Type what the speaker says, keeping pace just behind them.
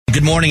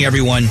Good morning,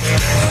 everyone.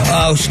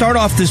 Start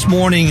off this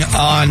morning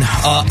on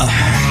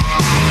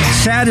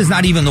sad is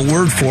not even the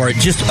word for it.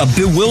 Just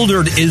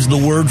bewildered is the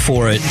word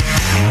for it.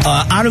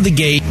 Out of the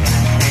gate,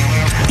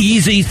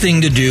 easy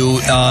thing to do,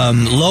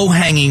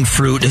 low-hanging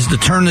fruit is to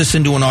turn this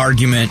into an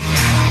argument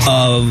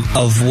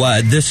of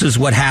what this is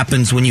what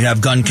happens when you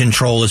have gun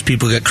control is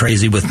people get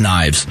crazy with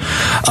knives.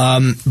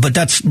 But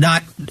that's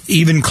not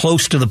even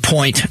close to the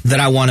point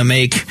that I want to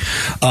make.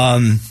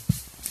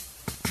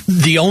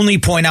 The only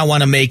point I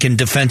want to make in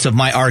defense of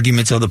my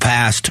arguments of the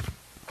past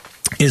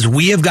is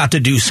we have got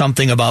to do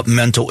something about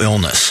mental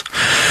illness.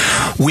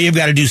 We have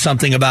got to do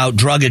something about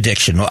drug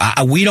addiction.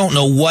 We don't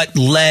know what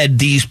led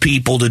these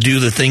people to do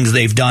the things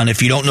they've done.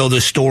 If you don't know the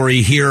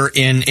story here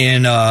in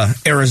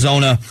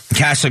Arizona,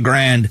 Casa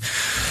Grande,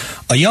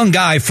 a young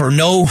guy for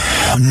no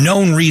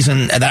known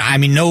reason,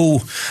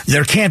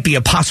 there can't be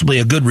possibly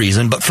a good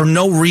reason, but for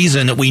no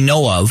reason that we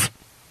know of,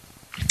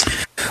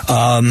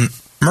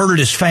 murdered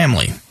his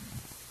family.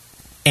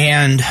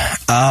 And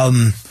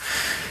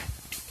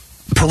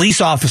police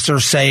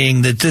officers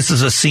saying that this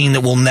is a scene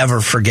that we'll never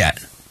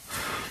forget.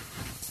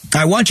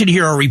 I want you to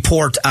hear a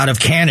report out of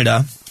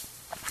Canada,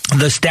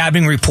 the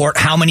stabbing report,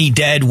 how many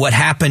dead, what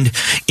happened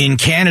in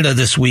Canada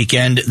this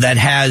weekend that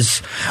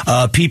has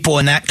people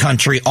in that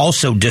country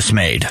also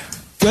dismayed.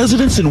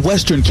 Residents in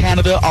Western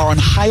Canada are on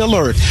high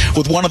alert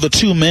with one of the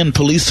two men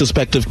police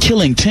suspect of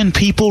killing 10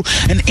 people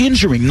and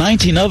injuring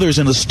 19 others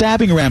in a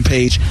stabbing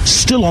rampage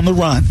still on the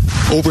run.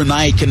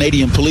 Overnight,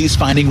 Canadian police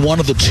finding one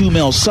of the two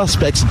male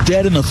suspects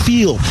dead in a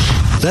field.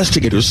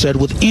 Investigators said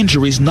with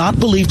injuries not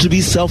believed to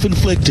be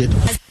self-inflicted.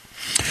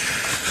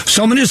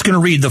 So I'm just going to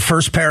read the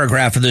first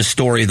paragraph of this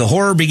story. The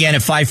horror began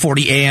at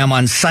 5:40 a.m.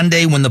 on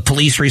Sunday when the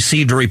police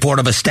received a report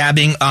of a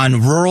stabbing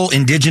on rural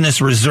Indigenous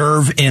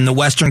reserve in the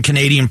western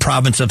Canadian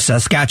province of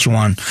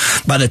Saskatchewan.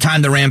 By the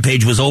time the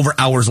rampage was over,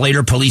 hours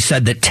later, police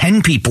said that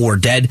 10 people were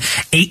dead,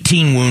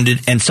 18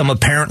 wounded, and some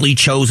apparently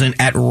chosen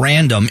at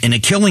random in a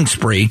killing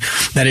spree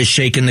that has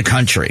shaken the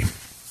country.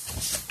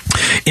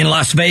 In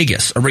Las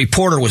Vegas, a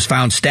reporter was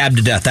found stabbed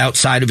to death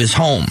outside of his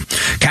home.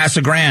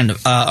 Casa Grande,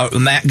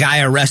 a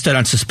guy arrested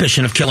on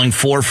suspicion of killing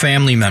 4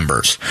 family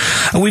members.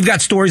 And we've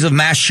got stories of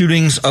mass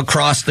shootings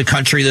across the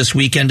country this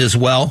weekend as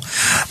well.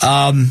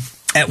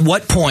 At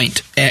what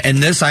point, and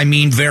this I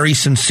mean very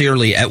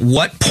sincerely, at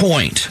what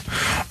point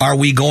are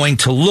we going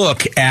to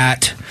look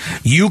at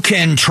you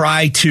can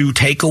try to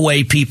take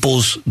away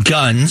people's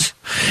guns,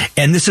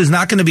 and this is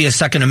not going to be a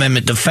Second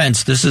Amendment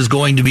defense. This is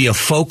going to be a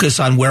focus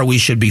on where we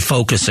should be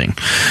focusing.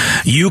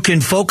 You can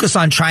focus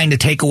on trying to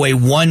take away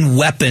one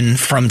weapon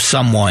from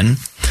someone,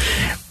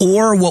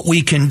 or what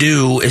we can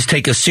do is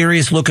take a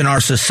serious look in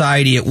our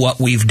society at what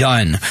we've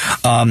done.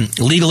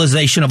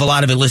 Legalization of a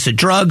lot of illicit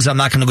drugs. I'm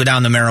not going to go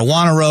down the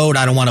marijuana road.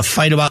 I don't want to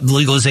fight about the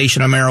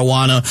legalization of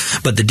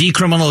marijuana, but the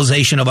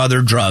decriminalization of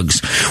other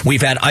drugs.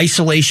 We've had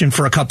isolation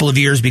for a couple of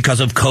years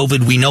because of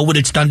COVID. We know what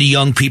it's done to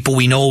young people.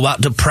 We know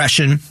about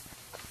depression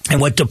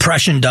and what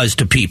depression does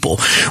to people.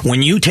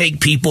 When you take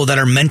people that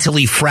are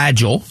mentally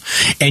fragile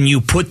and you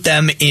put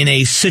them in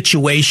a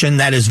situation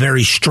that is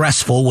very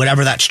stressful,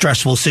 whatever that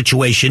stressful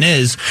situation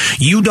is,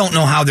 you don't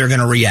know how they're going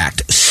to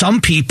react.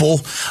 Some people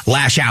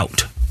lash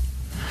out.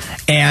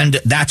 And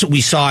that's what we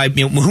saw,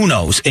 who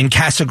knows, in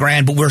Casa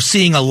Grande, but we're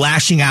seeing a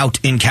lashing out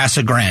in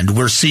Casa Grande.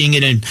 We're seeing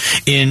it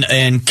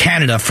in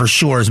Canada for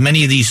sure, as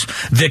many of these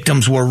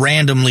victims were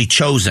randomly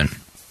chosen.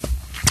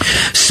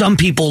 Some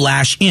people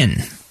lash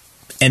in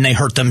and they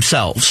hurt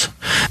themselves.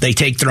 They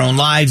take their own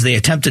lives. They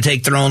attempt to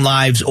take their own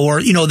lives.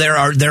 Or,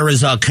 there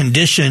is a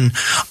condition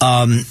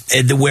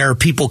where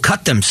people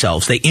cut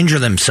themselves. They injure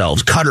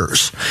themselves,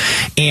 cutters.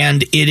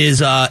 And it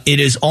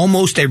is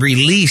almost a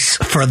release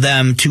for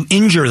them to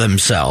injure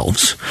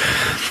themselves.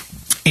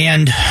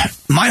 And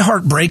my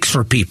heart breaks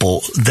for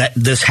people that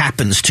this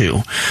happens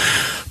to.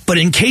 But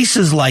in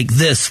cases like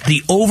this,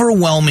 the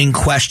overwhelming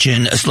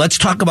question is, let's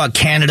talk about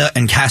Canada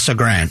and Casa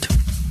Grande.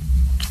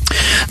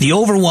 The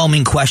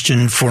overwhelming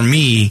question for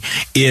me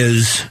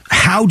is,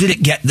 how did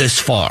it get this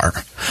far?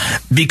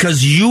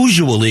 Because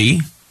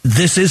usually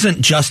this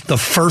isn't just the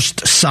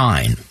first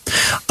sign.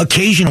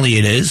 Occasionally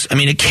it is.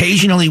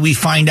 Occasionally we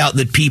find out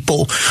that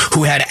people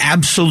who had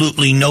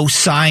absolutely no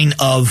sign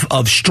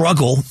of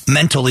struggle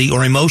mentally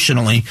or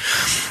emotionally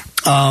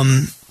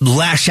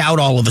lash out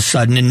all of a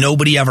sudden, and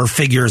nobody ever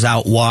figures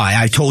out why.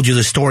 I told you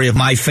the story of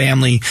my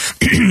family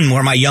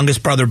where my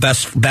youngest brother,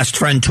 best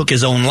friend, took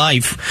his own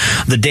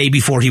life the day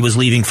before he was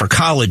leaving for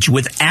college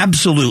with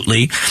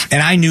absolutely, and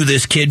I knew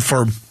this kid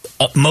for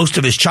most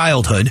of his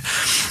childhood.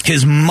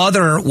 His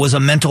mother was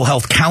a mental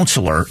health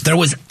counselor. There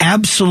was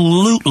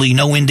absolutely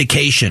no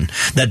indication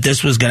that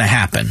this was going to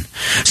happen.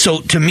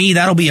 So to me,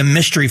 that'll be a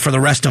mystery for the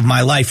rest of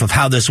my life of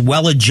how this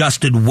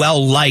well-adjusted,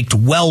 well-liked,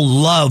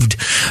 well-loved,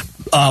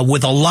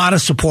 with a lot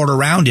of support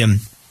around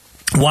him,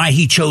 why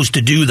he chose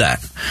to do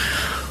that.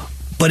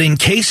 But in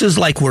cases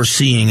like we're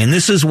seeing, and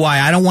this is why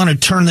I don't want to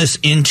turn this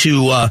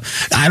into, I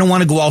don't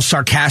want to go all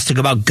sarcastic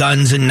about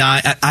guns and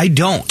not, I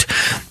don't.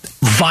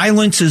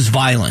 Violence is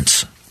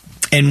violence.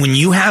 And when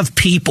you have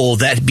people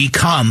that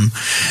become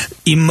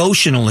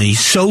emotionally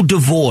so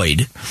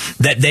devoid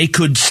that they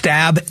could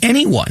stab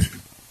anyone,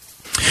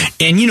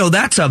 and, you know,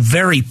 that's a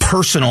very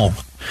personal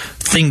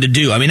thing to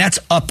do. I mean, that's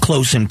up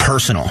close and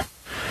personal.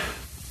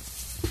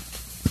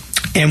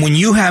 And when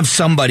you have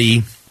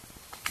somebody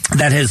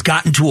that has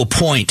gotten to a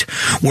point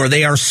where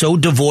they are so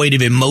devoid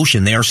of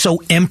emotion, they are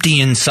so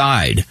empty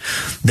inside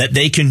that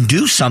they can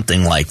do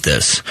something like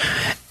this,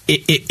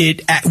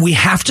 we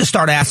have to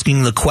start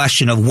asking the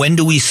question of, when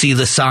do we see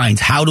the signs?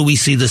 How do we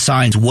see the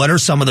signs? What are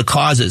some of the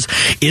causes?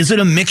 Is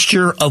it a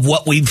mixture of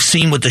what we've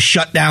seen with the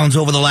shutdowns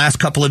over the last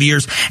couple of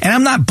years? And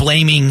I'm not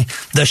blaming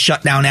the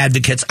shutdown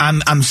advocates.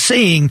 I'm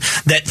saying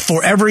that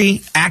for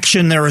every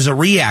action, there is a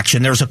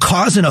reaction. There's a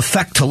cause and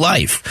effect to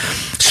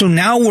life. So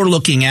now we're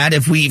looking at,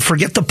 if we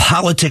forget the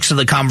politics of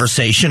the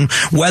conversation,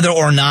 whether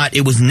or not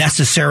it was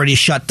necessary to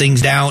shut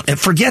things down,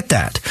 forget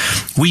that.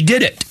 We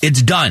did it.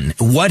 It's done.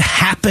 What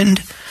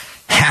happened.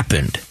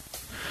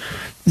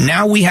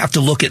 Now we have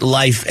to look at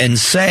life and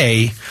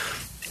say,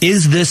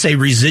 is this a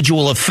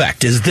residual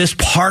effect? Is this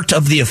part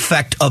of the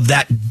effect of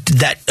that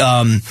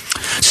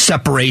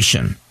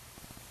separation?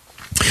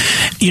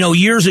 You know,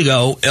 years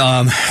ago,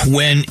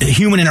 when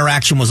human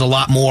interaction was a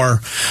lot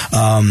more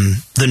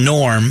the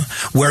norm,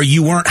 where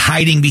you weren't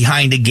hiding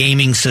behind a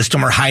gaming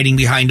system or hiding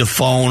behind a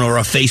phone or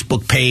a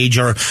Facebook page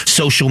or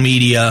social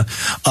media,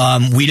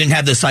 we didn't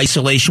have this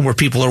isolation where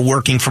people are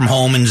working from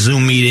home and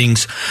Zoom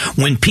meetings.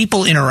 When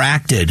people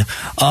interacted,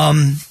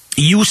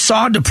 you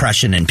saw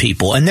depression in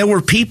people, and there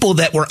were people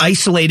that were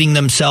isolating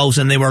themselves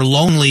and they were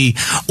lonely,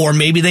 or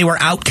maybe they were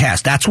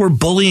outcast. That's where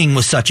bullying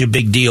was such a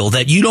big deal,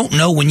 that you don't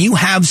know when you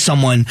have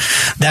someone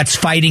that's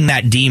fighting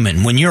that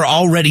demon, when you're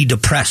already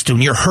depressed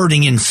and you're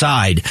hurting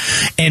inside,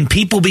 and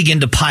people begin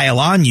to pile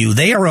on you,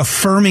 they are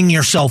affirming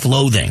your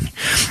self-loathing.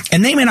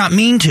 And they may not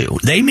mean to.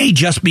 They may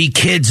just be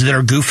kids that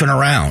are goofing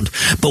around.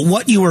 But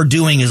what you are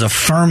doing is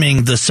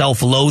affirming the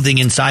self-loathing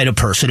inside a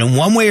person. And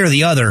one way or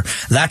the other,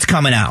 that's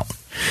coming out.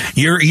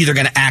 You're either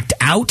going to act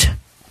out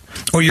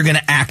or you're going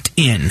to act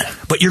in,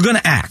 but you're going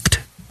to act.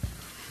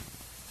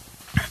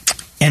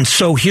 And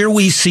so here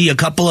we see a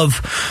couple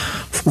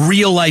of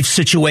real life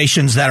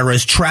situations that are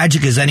as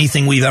tragic as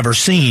anything we've ever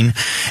seen.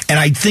 And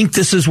I think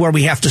this is where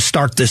we have to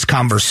start this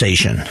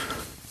conversation.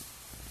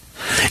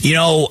 You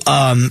know,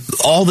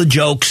 all the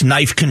jokes,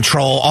 knife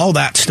control, all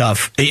that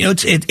stuff, you know,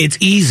 it's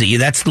easy.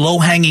 That's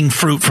low-hanging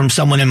fruit from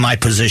someone in my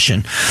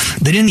position.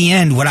 But in the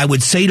end, what I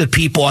would say to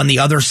people on the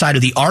other side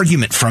of the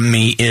argument from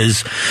me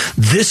is,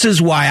 this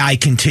is why I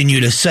continue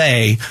to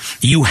say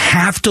you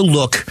have to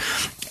look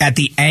at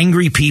the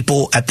angry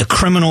people, at the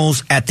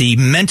criminals, at the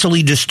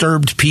mentally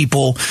disturbed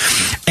people.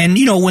 And,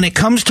 you know, when it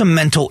comes to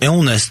mental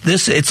illness,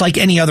 it's like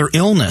any other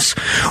illness.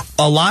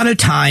 A lot of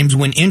times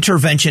when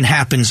intervention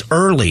happens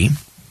early,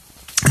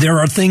 there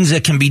are things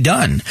that can be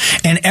done.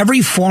 And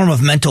every form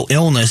of mental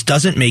illness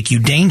doesn't make you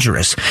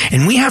dangerous.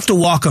 And we have to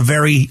walk a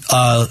very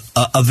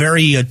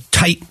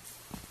tight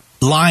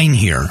line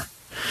here.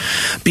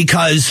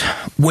 Because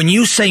when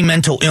you say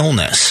mental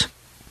illness,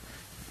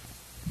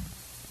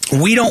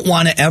 we don't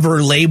want to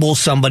ever label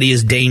somebody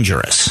as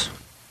dangerous,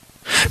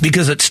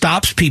 because it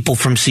stops people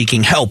from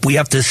seeking help. We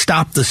have to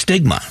stop the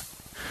stigma.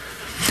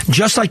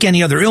 Just like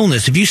any other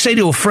illness, if you say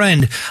to a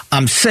friend,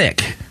 I'm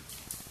sick,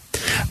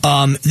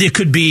 it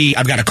could be,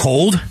 I've got a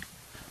cold,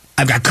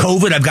 I've got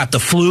COVID, I've got the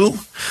flu,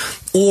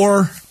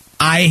 or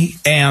I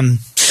am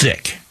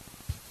sick.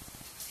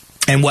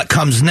 And what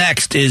comes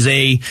next is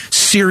a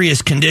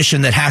serious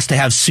condition that has to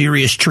have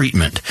serious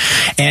treatment.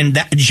 And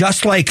that,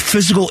 just like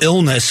physical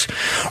illness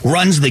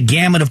runs the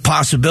gamut of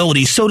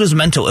possibilities, so does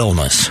mental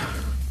illness.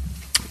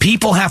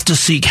 People have to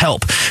seek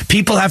help.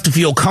 People have to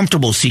feel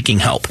comfortable seeking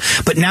help.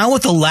 But now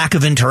with the lack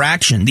of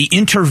interaction, the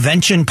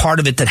intervention part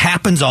of it that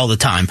happens all the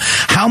time,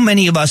 how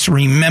many of us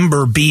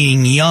remember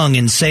being young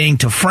and saying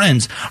to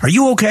friends, are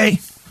you okay?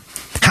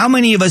 How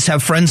many of us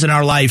have friends in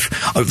our life,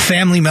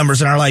 family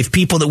members in our life,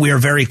 people that we are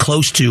very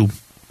close to,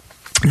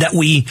 that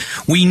we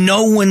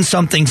know when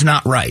something's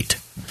not right?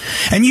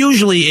 And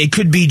usually it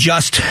could be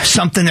just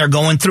something they're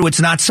going through.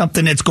 It's not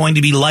something that's going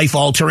to be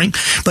life-altering.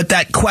 But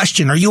that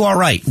question, are you all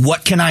right?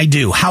 What can I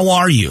do? How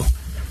are you?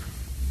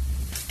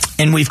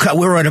 And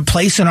we're at a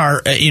place in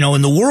our,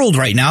 in the world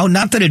right now,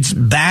 not that it's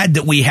bad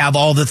that we have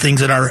all the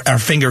things at our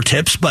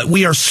fingertips, but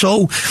we are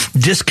so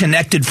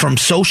disconnected from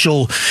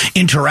social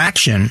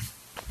interaction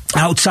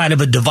outside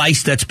of a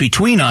device that's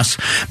between us.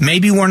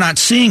 Maybe we're not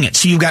seeing it.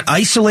 So you've got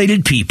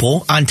isolated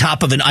people on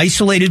top of an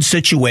isolated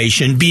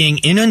situation, being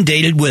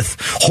inundated with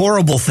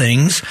horrible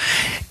things,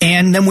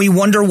 and then we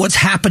wonder what's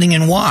happening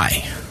and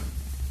why.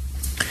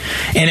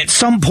 And at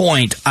some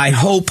point, I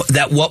hope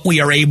that what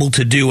we are able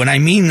to do, and I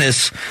mean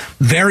this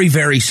very,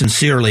 very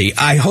sincerely,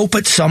 I hope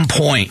at some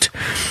point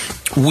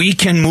we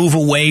can move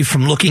away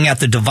from looking at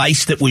the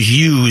device that was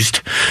used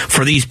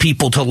for these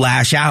people to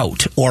lash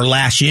out or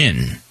lash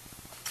in,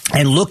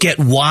 and look at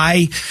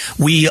why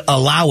we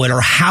allow it,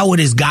 or how it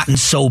has gotten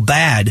so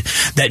bad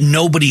that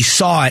nobody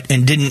saw it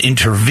and didn't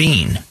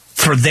intervene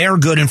for their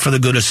good and for the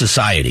good of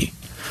society.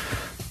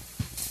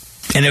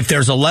 And if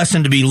there's a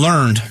lesson to be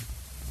learned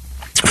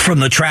from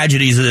the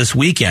tragedies of this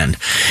weekend,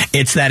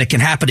 it's that it can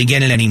happen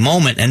again at any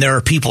moment, and there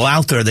are people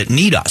out there that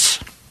need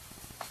us.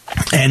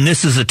 And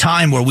this is a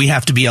time where we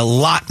have to be a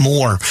lot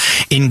more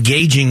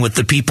engaging with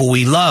the people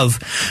we love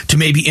to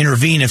maybe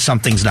intervene if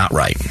something's not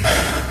right.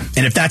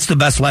 And if that's the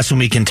best lesson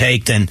we can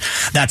take, then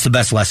that's the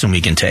best lesson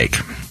we can take.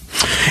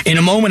 In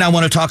a moment, I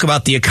want to talk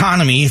about the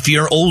economy. If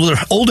you're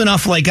old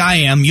enough like I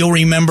am, you'll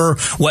remember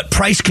what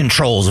price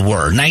controls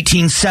were.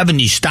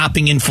 1970,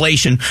 stopping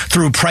inflation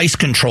through price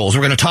controls.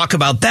 We're going to talk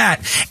about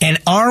that. And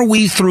are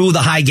we through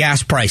the high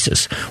gas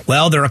prices?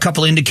 Well, there are a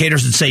couple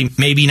indicators that say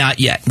maybe not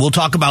yet. We'll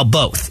talk about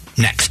both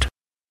next.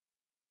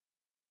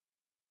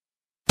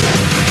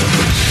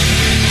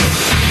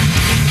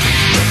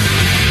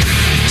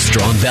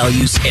 Strong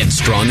values and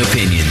strong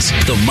opinions.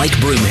 The Mike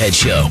Broomhead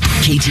Show.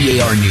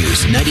 KTAR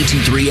News,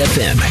 92.3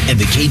 FM, and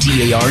the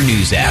KTAR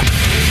News app.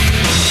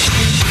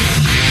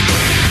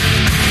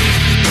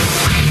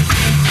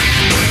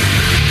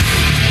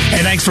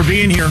 Hey, thanks for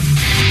being here.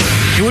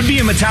 It would be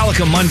a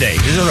Metallica Monday.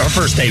 This is our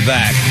first day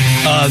back.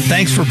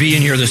 Thanks for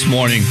being here this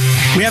morning.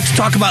 We have to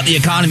talk about the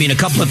economy and a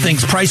couple of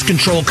things. Price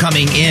control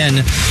coming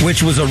in,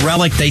 which was a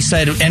relic, they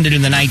said, it ended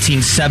in the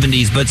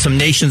 1970s, but some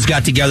nations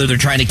got together. They're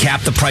trying to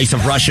cap the price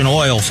of Russian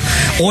oil.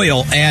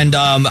 And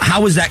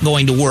how is that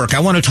going to work? I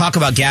want to talk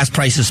about gas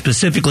prices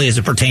specifically as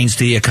it pertains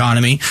to the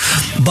economy.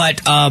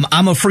 But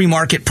I'm a free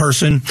market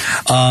person.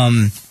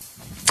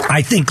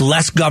 I think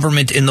less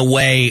government in the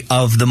way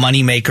of the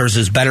moneymakers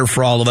is better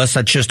for all of us.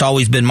 That's just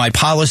always been my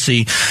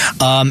policy.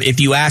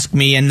 If you ask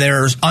me, and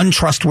there's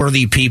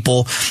untrustworthy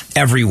people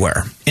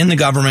everywhere in the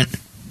government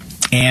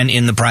and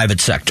in the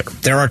private sector.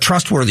 There are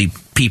trustworthy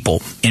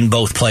people in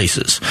both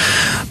places.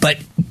 But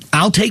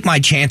I'll take my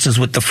chances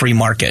with the free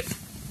market.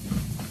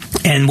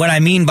 And what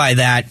I mean by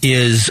that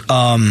is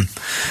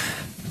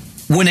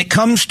when it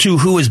comes to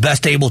who is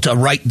best able to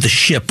right the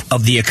ship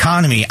of the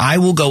economy, I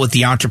will go with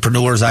the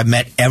entrepreneurs I've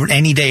met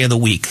any day of the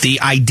week. The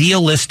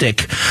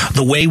idealistic,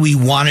 the way we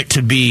want it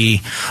to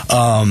be,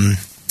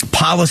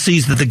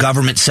 policies that the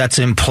government sets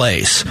in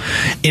place.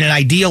 In an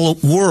ideal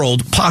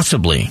world,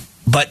 possibly.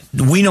 But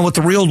we know what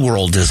the real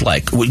world is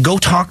like. We go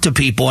talk to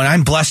people, and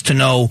I'm blessed to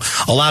know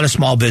a lot of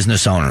small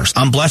business owners.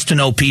 I'm blessed to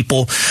know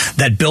people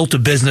that built a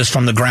business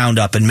from the ground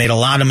up and made a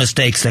lot of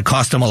mistakes that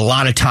cost them a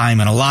lot of time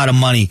and a lot of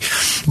money.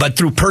 But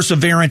through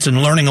perseverance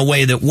and learning a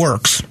way that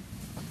works,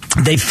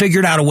 they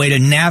figured out a way to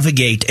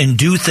navigate and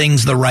do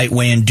things the right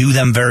way and do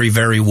them very,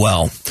 very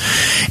well.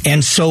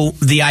 And so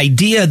the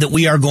idea that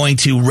we are going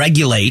to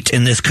regulate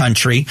in this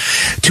country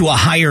to a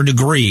higher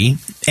degree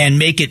and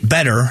make it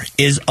better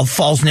is a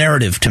false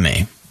narrative to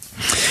me.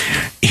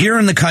 Here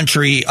in the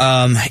country,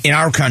 in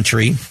our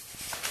country,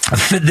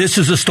 this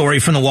is a story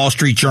from the Wall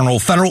Street Journal.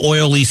 Federal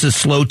oil leases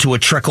slowed to a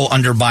trickle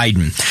under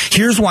Biden.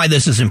 Here's why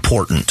this is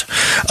important.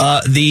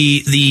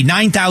 The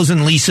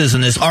 9,000 leases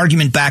and this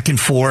argument back and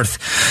forth,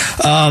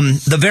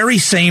 the very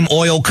same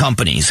oil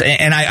companies,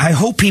 and I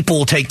hope people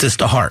will take this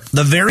to heart,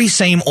 the very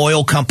same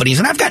oil companies,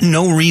 and I've got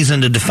no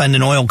reason to defend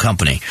an oil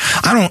company.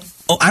 I'm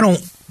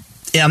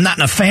not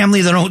in a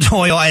family that owns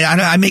oil.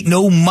 I make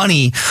no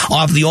money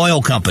off the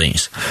oil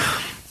companies.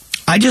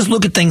 I just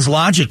look at things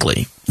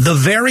logically. The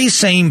very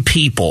same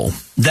people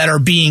that are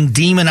being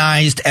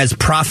demonized as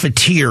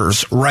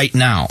profiteers right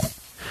now,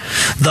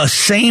 the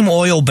same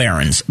oil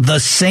barons, the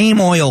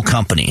same oil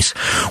companies,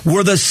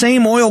 were the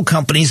same oil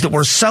companies that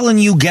were selling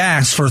you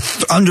gas for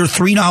under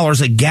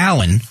 $3 a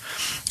gallon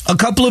a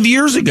couple of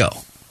years ago.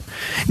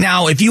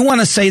 Now, if you want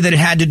to say that it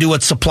had to do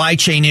with supply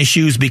chain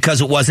issues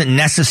because it wasn't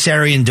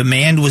necessary and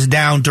demand was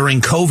down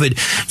during COVID,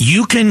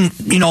 you can,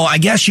 I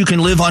guess you can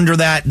live under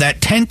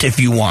that tent if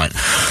you want.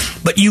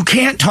 But you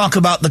can't talk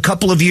about the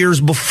couple of years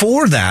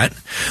before that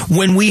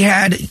when we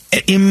had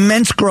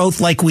immense growth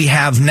like we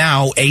have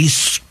now, a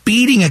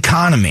speeding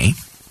economy,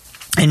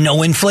 and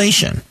no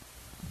inflation.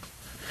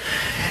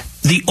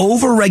 The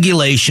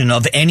overregulation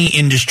of any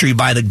industry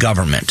by the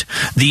government,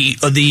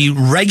 the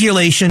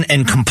regulation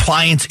and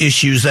compliance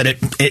issues that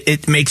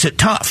it makes it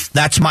tough.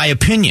 That's my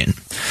opinion.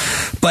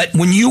 But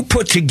when you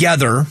put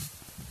together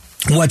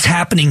what's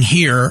happening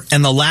here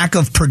and the lack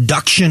of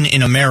production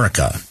in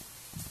America,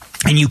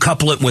 and you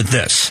couple it with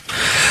this,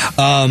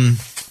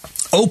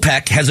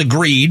 OPEC has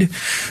agreed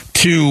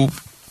to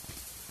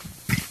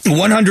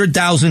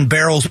 100,000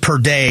 barrels per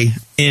day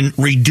in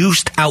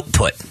reduced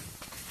output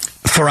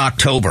for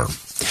October.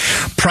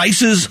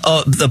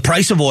 The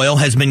price of oil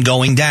has been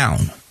going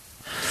down.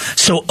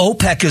 So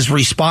OPEC is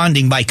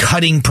responding by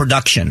cutting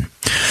production.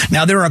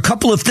 Now, there are a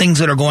couple of things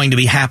that are going to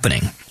be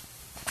happening.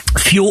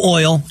 Fuel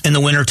oil in the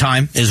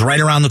wintertime is right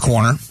around the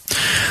corner.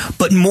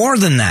 But more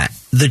than that,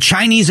 the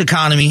Chinese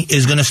economy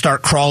is going to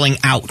start crawling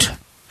out.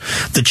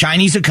 The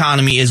Chinese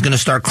economy is going to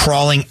start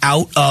crawling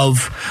out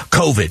of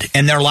COVID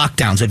and their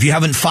lockdowns. If you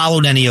haven't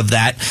followed any of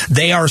that,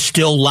 they are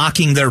still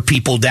locking their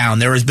people down.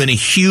 There has been a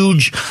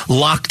huge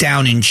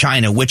lockdown in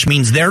China, which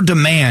means their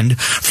demand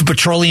for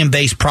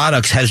petroleum-based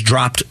products has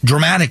dropped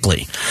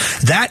dramatically.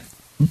 That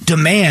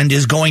demand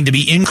is going to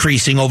be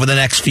increasing over the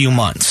next few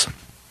months.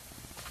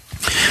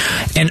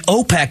 And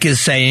OPEC is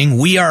saying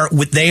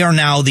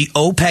the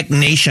OPEC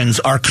nations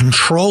are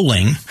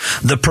controlling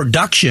the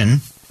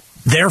production,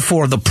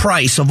 therefore the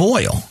price of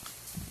oil.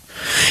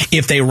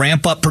 If they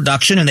ramp up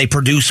production and they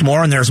produce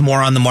more and there's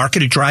more on the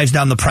market, it drives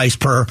down the price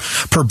per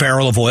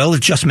barrel of oil.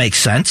 It just makes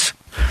sense.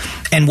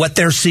 And what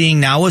they're seeing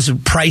now is a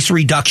price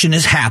reduction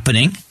is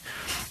happening.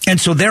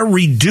 And so they're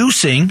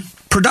reducing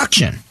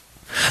production.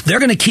 They're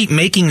going to keep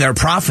making their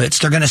profits.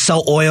 They're going to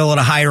sell oil at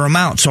a higher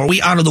amount. So are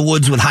we out of the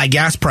woods with high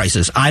gas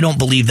prices? I don't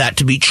believe that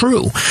to be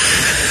true.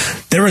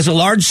 There is a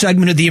large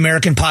segment of the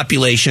American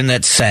population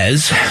that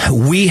says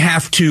we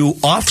have to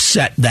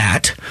offset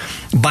that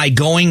by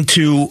going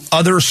to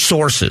other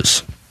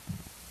sources,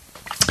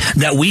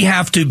 that we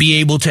have to be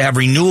able to have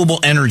renewable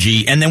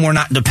energy, and then we're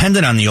not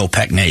dependent on the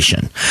OPEC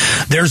nation.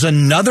 There's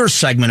another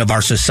segment of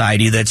our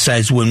society that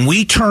says when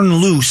we turn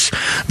loose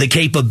the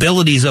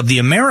capabilities of the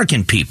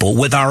American people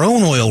with our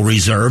own oil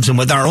reserves and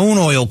with our own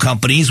oil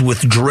companies,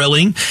 with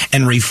drilling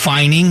and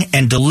refining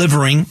and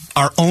delivering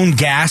our own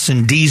gas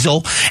and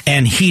diesel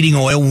and heating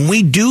oil, when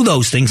we do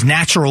those things,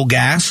 natural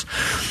gas,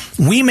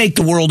 we make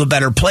the world a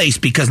better place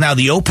because now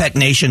the OPEC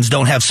nations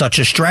don't have such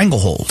a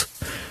stranglehold.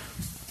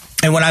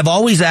 And what I've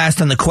always asked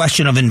on the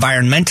question of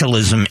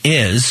environmentalism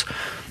is,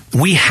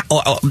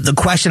 the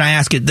question I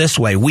ask it this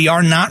way: we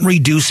are not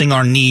reducing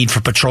our need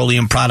for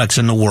petroleum products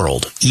in the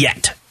world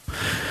yet.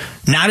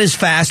 Not as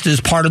fast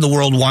as part of the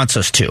world wants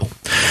us to.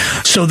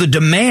 So the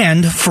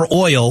demand for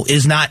oil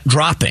is not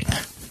dropping.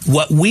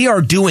 What we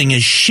are doing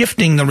is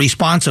shifting the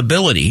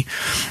responsibility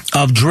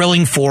of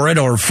drilling for it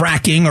or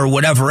fracking or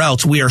whatever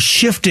else. We are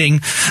shifting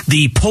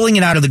the pulling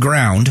it out of the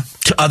ground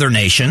to other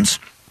nations.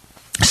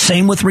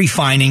 Same with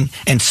refining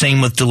and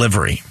same with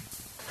delivery.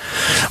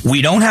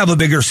 We don't have a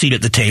bigger seat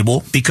at the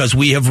table because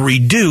we have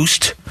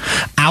reduced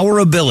our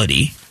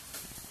ability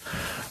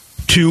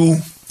to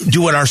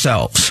do it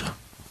ourselves.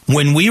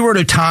 When we were at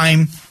a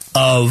time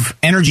of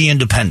energy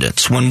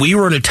independence, when we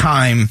were at a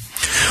time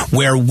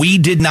where we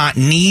did not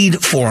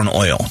need foreign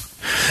oil,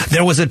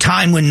 there was a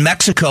time when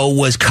Mexico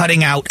was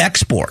cutting out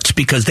exports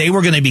because they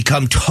were going to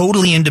become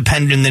totally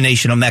independent in the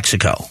nation of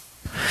Mexico.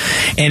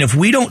 And if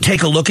we don't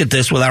take a look at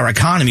this with our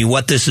economy,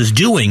 what this is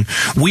doing,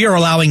 we are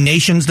allowing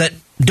nations that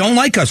don't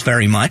like us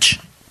very much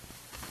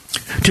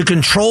to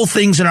control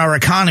things in our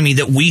economy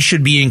that we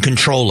should be in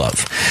control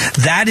of.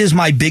 That is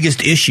my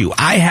biggest issue.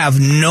 I have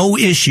no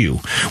issue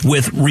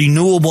with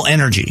renewable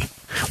energy.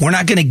 We're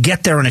not going to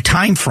get there in a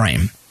time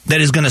frame that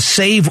is going to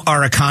save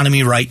our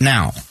economy right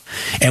now.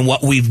 And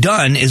what we've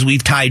done is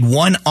we've tied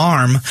one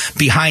arm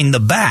behind the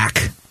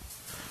back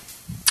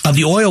of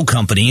the oil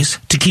companies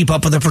to keep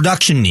up with the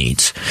production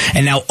needs.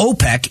 And now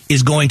OPEC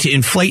is going to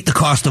inflate the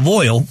cost of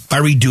oil by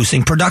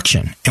reducing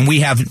production. And we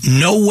have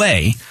no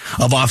way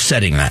of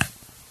offsetting that.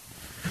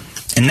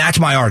 And that's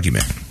my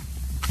argument.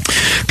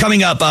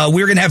 Coming up,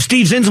 we're going to have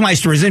Steve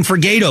Zinsmeister is in for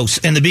Gatos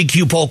and the Big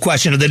Q poll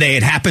question of the day.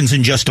 It happens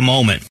in just a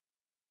moment.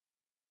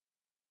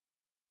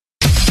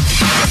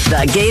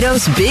 The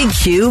Gatos Big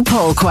Q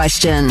poll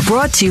question,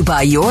 brought to you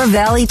by Your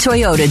Valley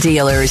Toyota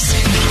dealers.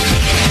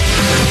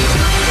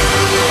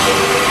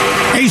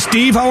 Hey,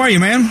 Steve, how are you,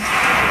 man?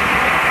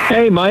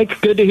 Hey,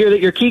 Mike. Good to hear that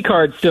your key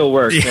card still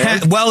works. Yeah,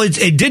 well,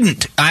 it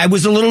didn't. I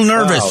was a little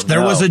nervous.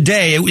 There was a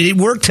day. It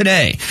worked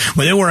today,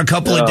 but there were a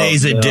couple of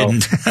days it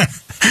didn't.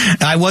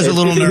 I was a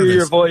little nervous. Good to hear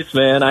your voice,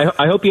 man.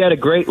 I hope you had a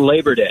great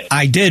Labor Day.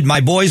 I did.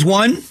 My boys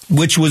won,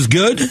 which was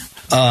good.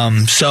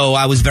 So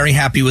I was very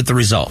happy with the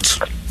results.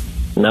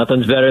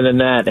 Nothing's better than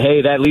that.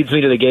 Hey, that leads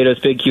me to the Gatos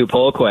Big Q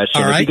poll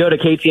question. Right. If you go to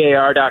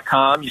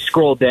KTAR.com, you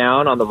scroll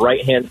down on the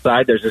right-hand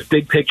side, there's this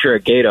big picture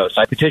of Gatos.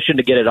 I petitioned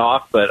to get it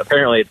off, but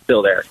apparently it's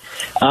still there.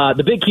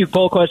 The Big Q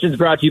poll question is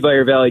brought to you by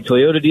Your Valley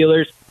Toyota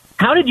dealers.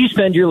 How did you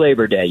spend your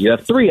Labor Day? You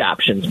have three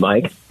options,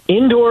 Mike.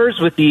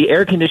 Indoors with the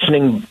air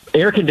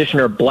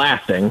conditioner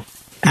blasting,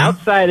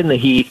 outside in the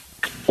heat,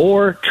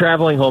 or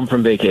traveling home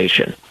from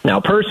vacation. Now,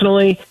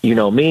 personally, you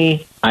know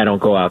me, I don't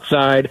go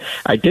outside.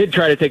 I did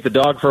try to take the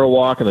dog for a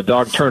walk, and the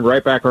dog turned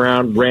right back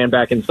around, ran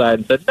back inside,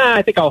 and said,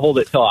 I think I'll hold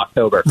it till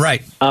October.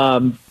 Right.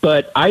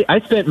 But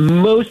I spent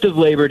most of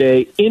Labor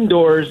Day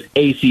indoors,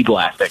 AC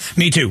blasting.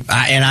 Me too.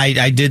 And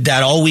I did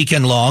that all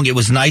weekend long. It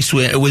was nice.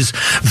 It was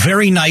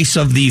very nice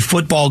of the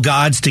football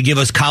gods to give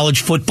us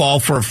college football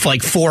for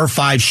like 4 or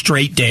 5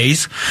 straight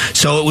days.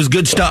 So it was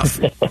good stuff.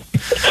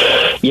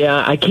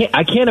 Yeah, I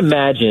can't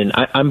imagine.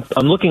 I'm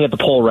looking at the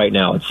poll right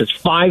now. It says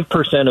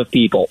 5% of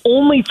people,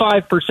 only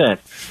 5%,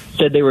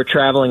 said they were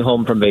traveling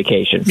home from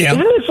vacation. Yeah.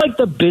 Isn't this like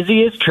the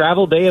busiest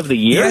travel day of the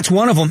year? Yeah, it's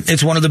one of them.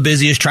 It's one of the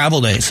busiest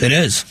travel days. It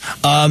is.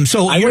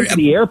 So I went to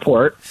the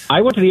airport.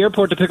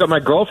 To pick up my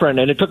girlfriend,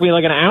 and it took me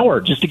like an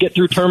hour just to get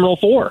through Terminal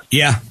 4.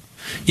 Yeah.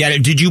 Yeah.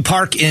 Did you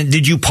park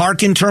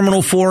in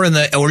Terminal 4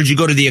 or did you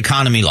go to the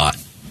economy lot?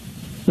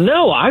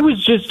 No, I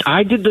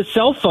did the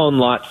cell phone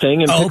lot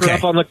thing and picked her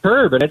up on the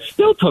curb, and it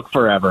still took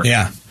forever.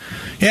 Yeah.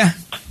 Yeah.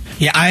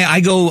 Yeah, I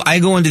go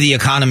into the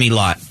economy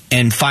lot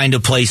and find a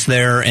place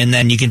there, and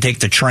then you can take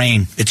the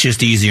train. It's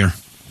just easier.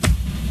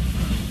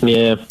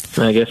 Yeah,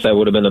 I guess that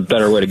would have been a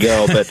better way to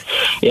go. But,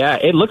 yeah,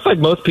 it looks like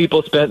most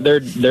people spent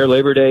their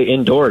Labor Day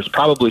indoors.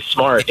 Probably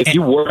smart. If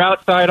you were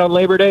outside on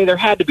Labor Day, there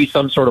had to be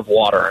some sort of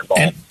water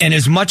involved. And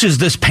as much as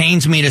this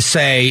pains me to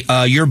say,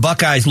 your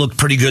Buckeyes looked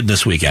pretty good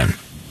this weekend.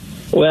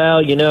 Well,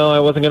 I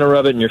wasn't going to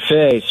rub it in your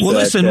face. Well,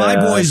 listen,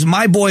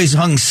 my boys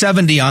hung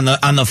 70 on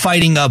the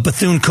Fighting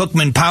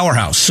Bethune-Cookman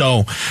powerhouse.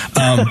 So,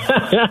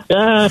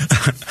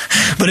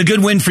 but a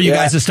good win for you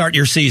guys to start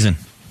your season.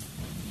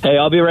 Hey,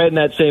 I'll be right in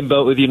that same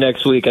boat with you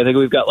next week. I think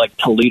we've got like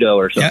Toledo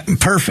or something. Yeah,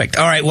 perfect.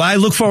 All right. Well, I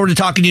look forward to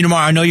talking to you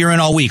tomorrow. I know you're in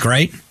all week,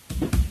 right?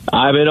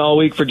 I'm in all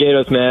week for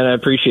Gatos, man. I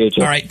appreciate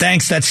you. All right,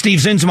 thanks. That's Steve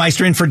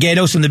Zinsmeister in for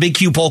Gatos, and the Big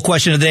Q poll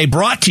question of the day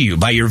brought to you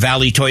by your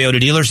Valley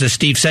Toyota dealers. As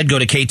Steve said, go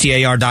to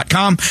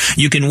KTAR.com.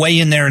 You can weigh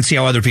in there and see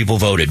how other people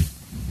voted.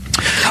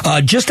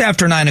 Just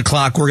after 9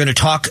 o'clock, we're going to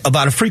talk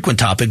about a frequent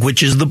topic,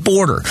 which is the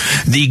border.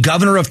 The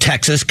governor of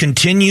Texas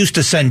continues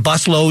to send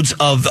busloads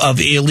of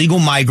illegal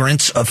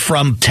migrants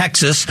from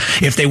Texas.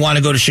 If they want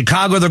to go to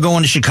Chicago, they're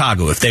going to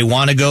Chicago. If they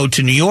want to go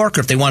to New York,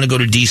 or if they want to go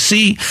to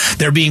D.C.,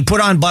 they're being put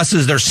on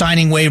buses, they're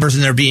signing waivers,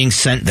 and they're being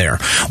sent there.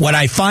 What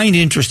I find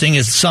interesting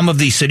is some of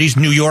these cities,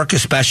 New York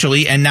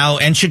especially,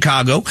 and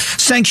Chicago,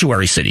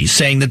 sanctuary cities,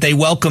 saying that they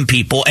welcome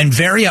people and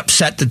very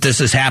upset that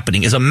this is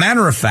happening. As a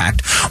matter of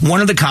fact,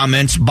 one of the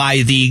comments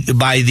by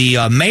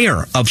the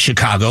mayor of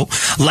Chicago,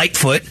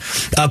 Lightfoot,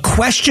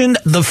 questioned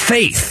the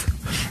faith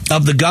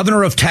of the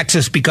governor of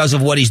Texas because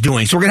of what he's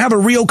doing. So we're going to have a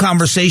real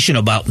conversation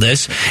about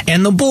this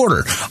and the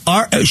border.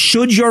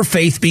 Should your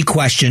faith be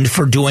questioned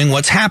for doing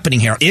what's happening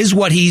here? Is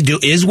what he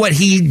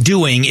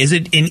doing? Is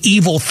it an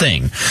evil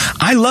thing?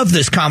 I love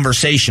this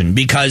conversation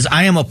because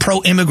I am a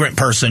pro-immigrant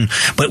person,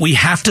 but we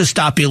have to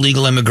stop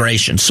illegal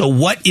immigration. So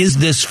what is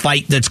this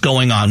fight that's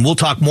going on? We'll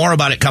talk more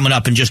about it coming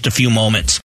up in just a few moments.